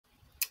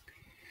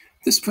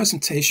This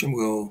presentation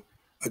will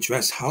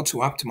address how to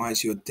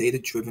optimize your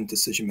data-driven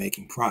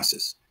decision-making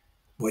process.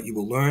 What you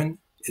will learn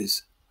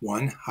is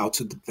 1. How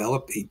to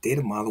develop a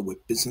data model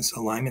with business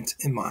alignment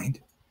in mind.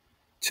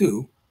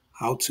 2.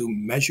 How to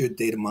measure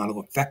data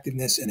model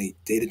effectiveness in a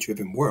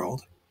data-driven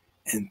world.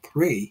 And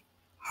 3.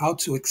 How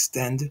to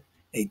extend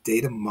a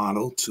data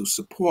model to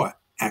support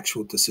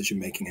actual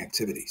decision-making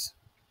activities.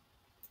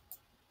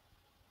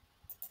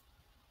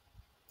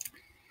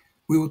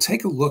 We will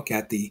take a look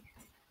at the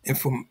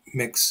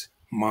Infomix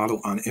model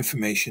on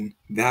information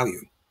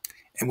value.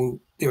 And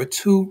there are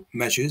two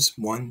measures,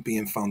 one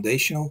being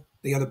foundational,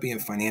 the other being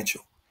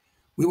financial.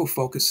 We will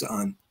focus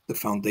on the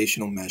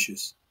foundational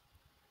measures.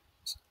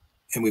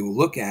 And we will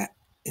look at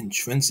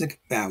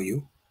intrinsic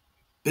value,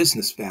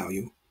 business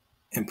value,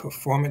 and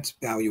performance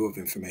value of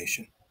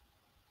information.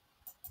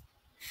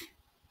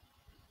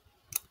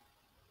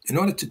 In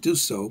order to do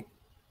so,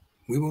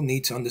 we will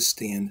need to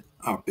understand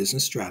our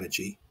business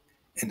strategy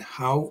and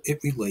how it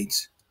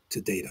relates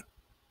to data.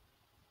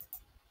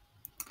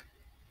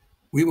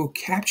 We will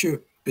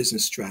capture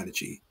business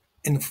strategy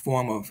in the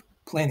form of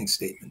planning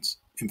statements.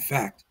 In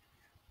fact,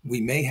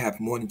 we may have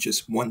more than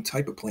just one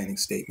type of planning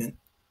statement.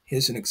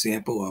 Here's an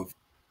example of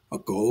a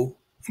goal,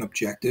 an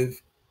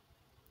objective,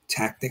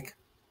 tactic,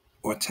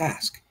 or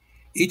task.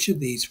 Each of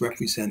these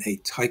represent a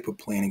type of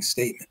planning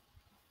statement.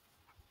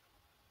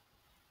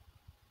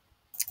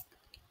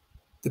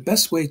 The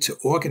best way to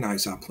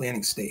organize our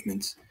planning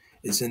statements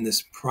is in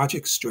this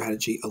project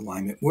strategy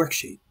alignment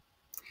worksheet.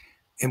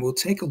 And we'll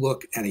take a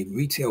look at a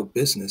retail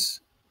business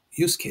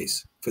use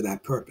case for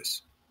that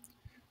purpose.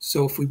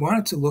 So if we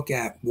wanted to look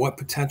at what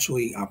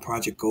potentially our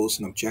project goals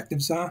and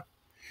objectives are,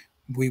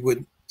 we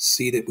would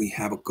see that we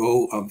have a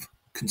goal of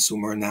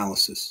consumer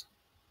analysis.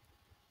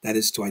 That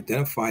is to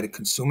identify the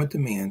consumer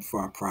demand for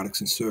our products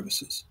and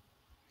services.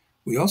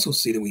 We also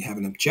see that we have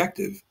an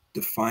objective,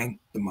 define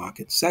the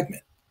market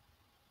segment.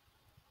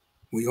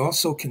 We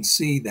also can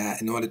see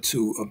that in order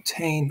to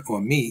obtain or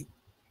meet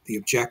the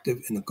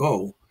objective and the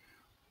goal,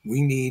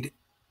 we need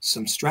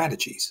some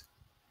strategies.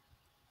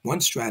 One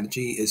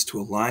strategy is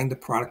to align the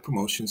product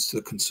promotions to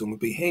the consumer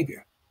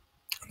behavior.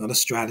 Another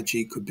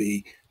strategy could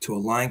be to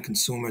align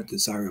consumer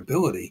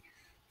desirability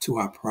to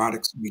our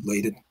products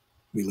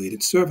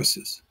related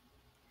services.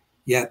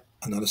 Yet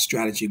another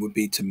strategy would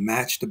be to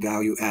match the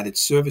value-added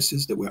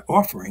services that we're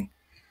offering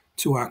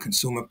to our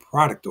consumer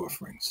product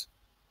offerings.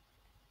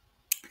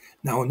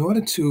 Now, in order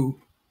to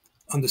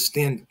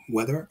understand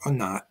whether or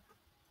not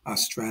our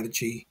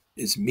strategy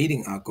is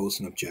meeting our goals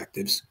and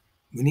objectives,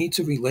 we need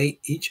to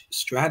relate each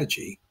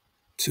strategy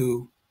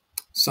to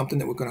something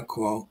that we're going to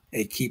call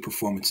a key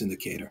performance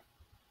indicator.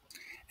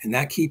 And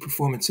that key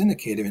performance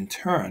indicator, in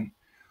turn,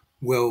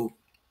 will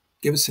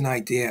give us an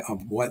idea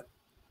of what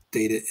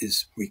data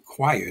is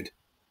required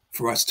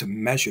for us to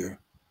measure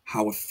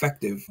how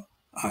effective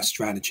our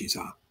strategies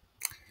are.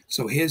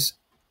 So here's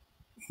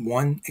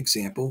one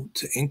example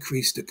to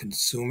increase the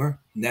consumer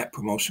net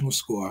promotional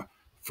score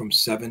from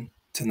 7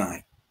 to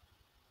 9.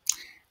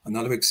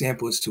 Another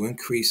example is to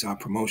increase our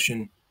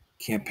promotion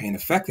campaign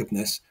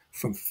effectiveness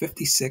from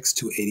 56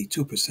 to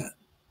 82%.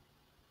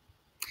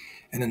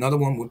 And another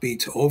one would be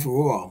to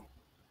overall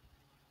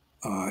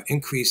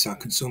increase our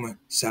consumer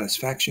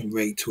satisfaction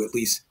rate to at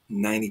least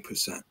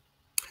 90%.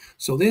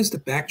 So there's the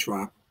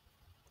backdrop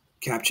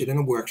captured in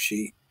a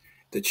worksheet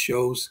that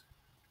shows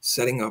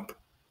setting up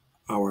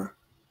our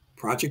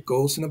project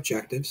goals and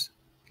objectives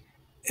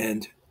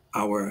and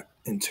our,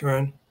 in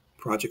turn,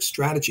 project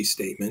strategy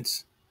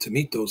statements to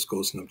meet those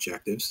goals and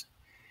objectives.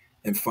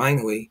 And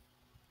finally,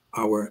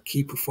 our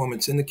key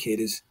performance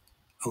indicators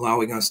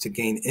allowing us to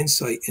gain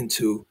insight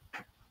into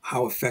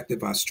how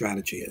effective our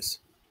strategy is.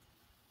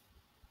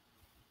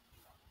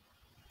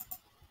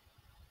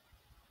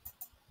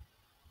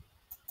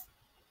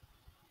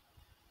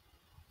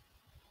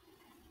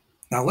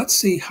 Now let's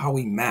see how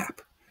we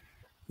map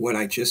what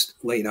I just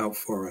laid out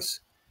for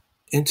us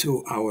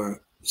into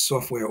our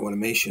software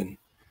automation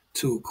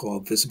tool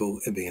called Visible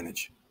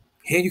Advantage.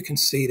 Here you can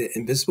see that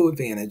in Visible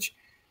Advantage,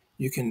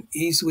 you can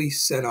easily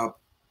set up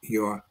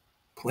your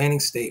planning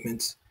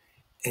statements,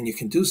 and you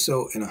can do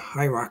so in a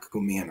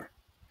hierarchical manner.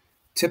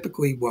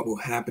 Typically, what will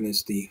happen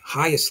is the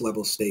highest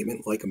level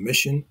statement, like a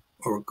mission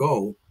or a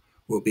goal,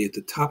 will be at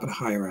the top of the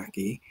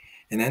hierarchy,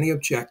 and any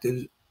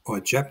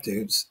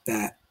objectives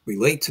that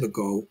relate to the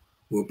goal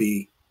will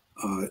be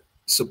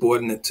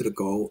subordinate to the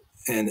goal,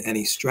 and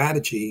any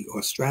strategy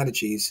or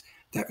strategies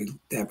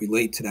that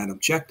relate to that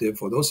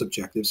objective or those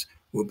objectives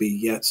will be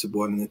yet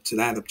subordinate to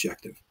that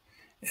objective.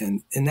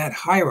 And in that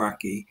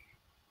hierarchy,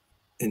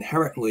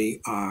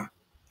 inherently are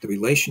the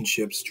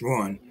relationships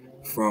drawn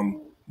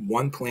from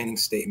one planning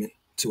statement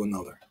to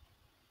another.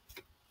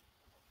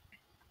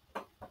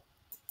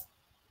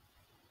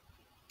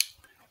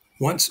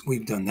 Once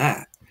we've done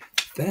that,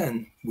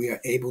 then we are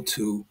able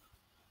to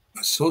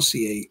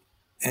associate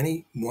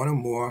any one or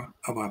more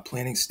of our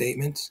planning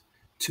statements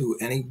to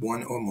any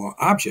one or more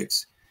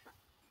objects.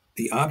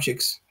 The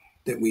objects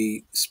that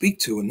we speak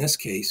to in this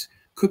case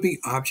could be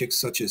objects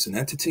such as an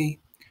entity,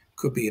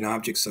 could be an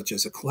object such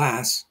as a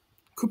class,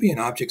 could be an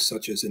object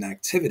such as an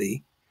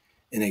activity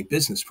in a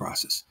business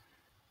process.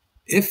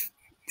 If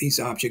these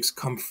objects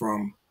come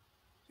from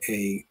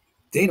a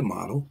data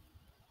model,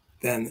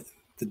 then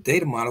the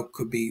data model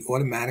could be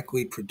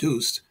automatically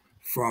produced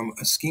from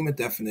a schema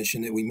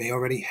definition that we may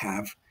already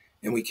have,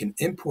 and we can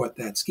import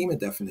that schema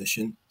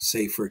definition,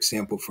 say, for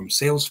example, from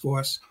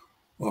Salesforce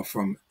or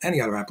from any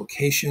other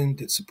application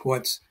that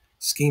supports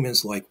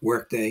schemas like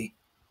Workday,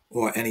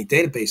 or any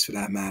database for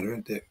that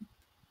matter that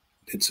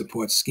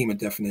supports schema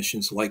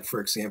definitions like,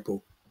 for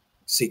example,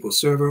 SQL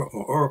Server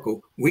or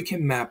Oracle. We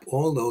can map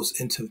all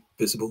those into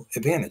Visible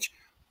Advantage.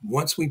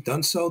 Once we've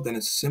done so, then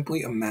it's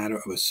simply a matter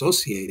of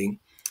associating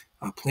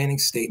our planning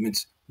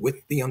statements with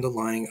the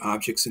underlying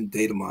objects and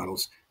data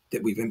models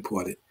that we've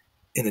imported,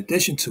 in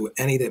addition to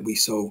any that we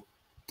so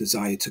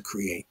desire to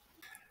create.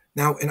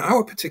 Now, in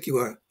our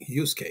particular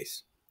use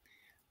case,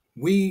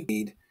 we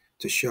need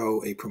to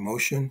show a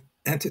promotion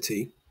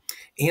entity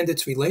and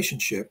its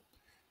relationship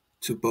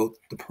to both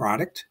the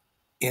product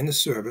and the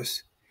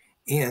service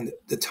and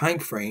the time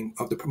frame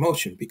of the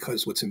promotion,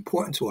 because what's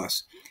important to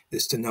us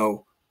is to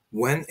know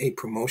when a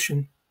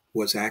promotion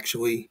was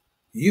actually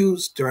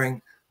used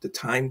during the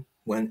time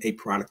when a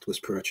product was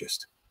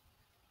purchased.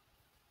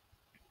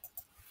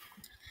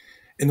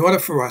 In order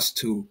for us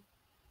to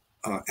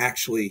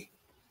actually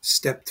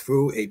step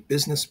through a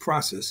business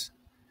process,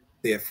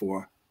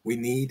 therefore, we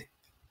need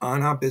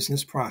on our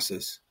business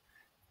process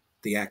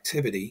the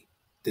activity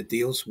that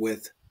deals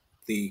with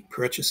the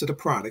purchase of the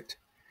product,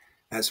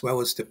 as well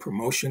as the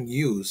promotion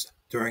used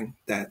during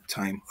that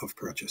time of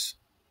purchase.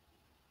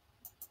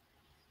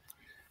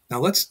 Now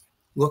let's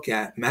look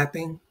at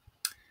mapping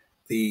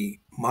the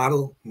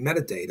model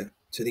metadata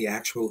to the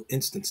actual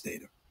instance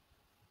data.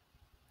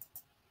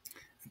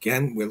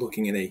 Again, we're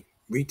looking at a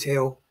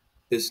retail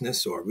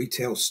business or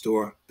retail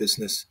store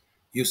business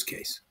use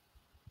case.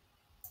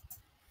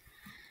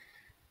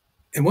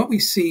 And what we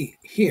see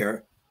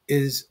here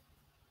is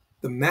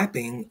the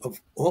mapping of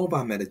all of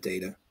our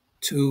metadata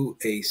to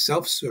a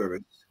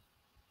self-service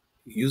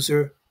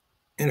user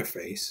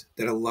interface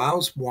that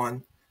allows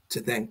one to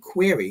then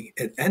query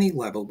at any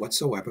level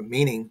whatsoever,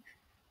 meaning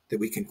that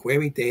we can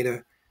query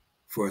data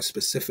for a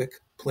specific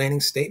planning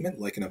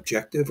statement like an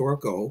objective or a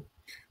goal.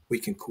 We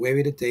can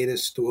query the data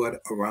stored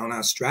around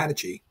our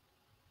strategy,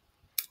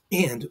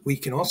 and we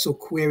can also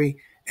query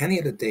any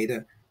of the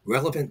data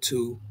relevant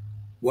to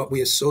what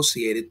we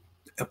associated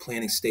a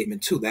planning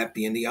statement to, that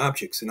being the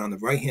objects. And on the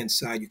right-hand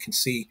side, you can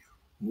see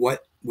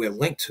what we're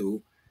linked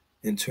to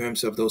in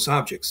terms of those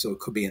objects. So it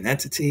could be an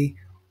entity,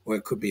 or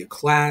it could be a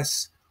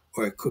class,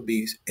 or it could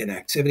be an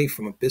activity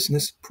from a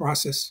business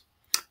process,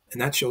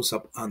 and that shows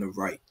up on the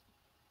right.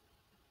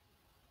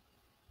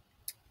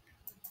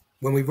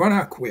 When we run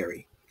our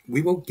query,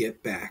 we will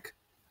get back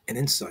an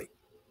insight.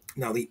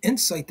 Now, the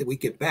insight that we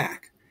get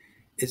back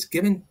is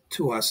given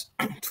to us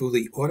through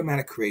the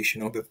automatic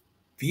creation of a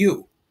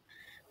view.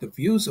 The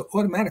views are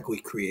automatically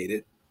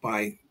created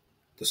by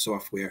the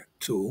software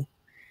tool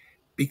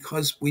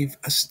because we've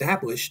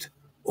established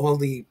all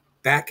the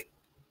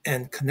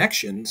back-end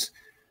connections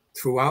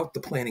throughout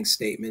the planning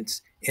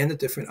statements and the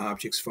different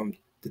objects from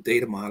the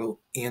data model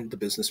and the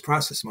business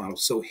process model.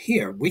 So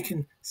here we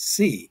can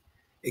see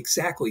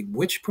exactly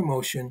which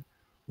promotion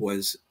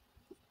was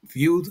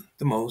viewed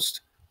the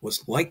most,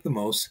 was liked the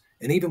most,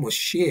 and even was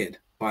shared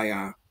by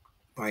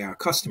our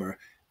customer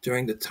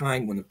during the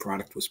time when the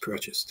product was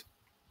purchased.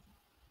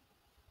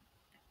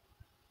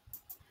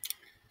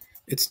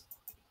 It's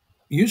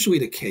usually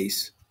the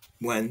case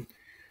when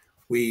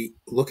we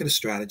look at a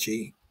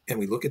strategy and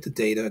we look at the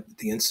data,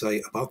 the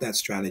insight about that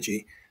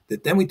strategy,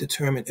 that then we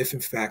determine if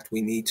in fact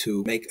we need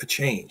to make a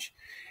change.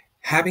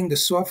 Having the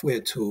software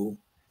tool,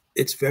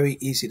 it's very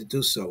easy to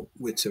do so.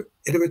 It's an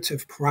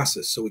iterative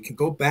process, so we can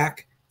go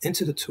back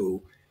into the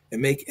tool and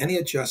make any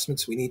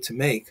adjustments we need to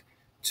make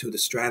to the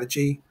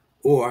strategy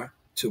or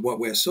to what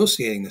we're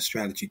associating the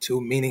strategy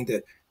to, meaning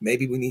that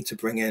maybe we need to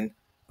bring in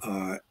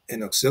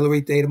an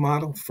auxiliary data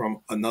model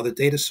from another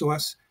data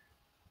source,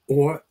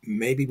 or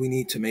maybe we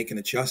need to make an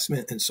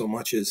adjustment in so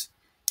much as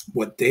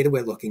what data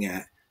we're looking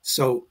at.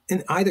 So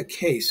in either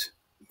case,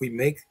 we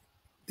make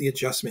the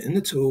adjustment in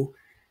the tool,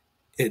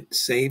 it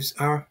saves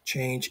our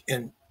change,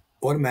 and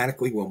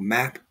automatically will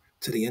map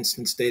to the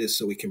instance data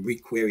so we can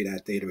requery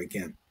that data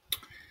again.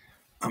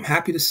 I'm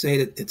happy to say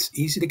that it's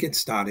easy to get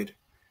started.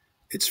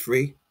 It's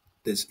free.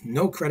 There's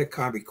no credit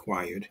card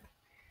required.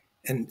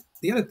 And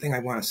the other thing I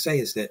want to say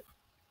is that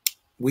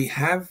we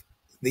have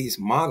these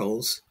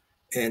models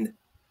and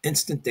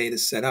instant data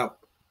set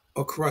up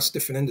across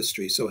different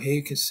industries. So here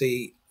you can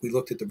see we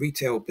looked at the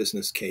retail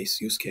business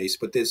use case,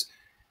 but there's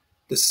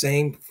the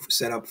same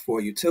setup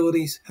for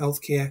utilities,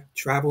 healthcare,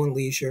 travel and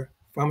leisure,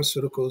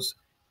 pharmaceuticals,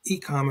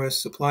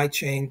 e-commerce, supply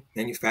chain,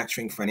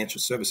 manufacturing,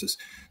 financial services.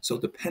 So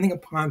depending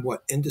upon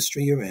what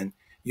industry you're in,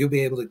 you'll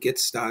be able to get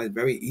started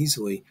very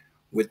easily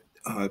with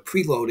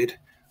preloaded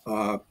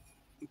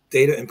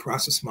data and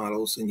process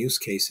models and use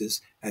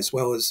cases, as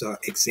well as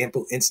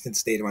example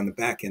instance data on the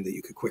back end that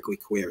you could quickly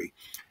query.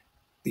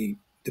 The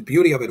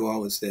beauty of it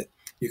all is that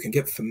You can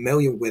get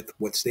familiar with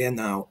what's there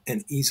now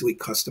and easily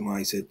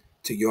customize it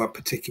to your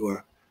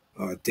particular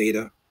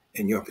data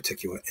and your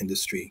particular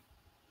industry.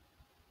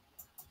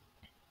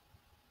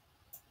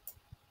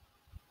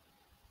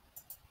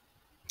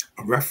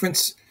 A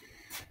reference,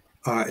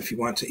 if you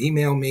want to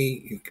email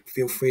me, you can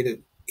feel free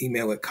to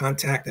email at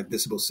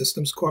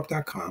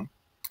contact@visiblesystemscorp.com,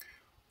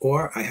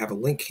 or I have a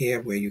link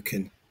here where you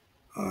can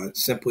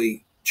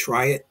simply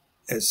try it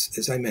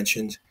as I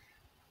mentioned.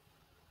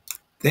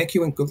 Thank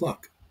you and good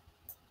luck.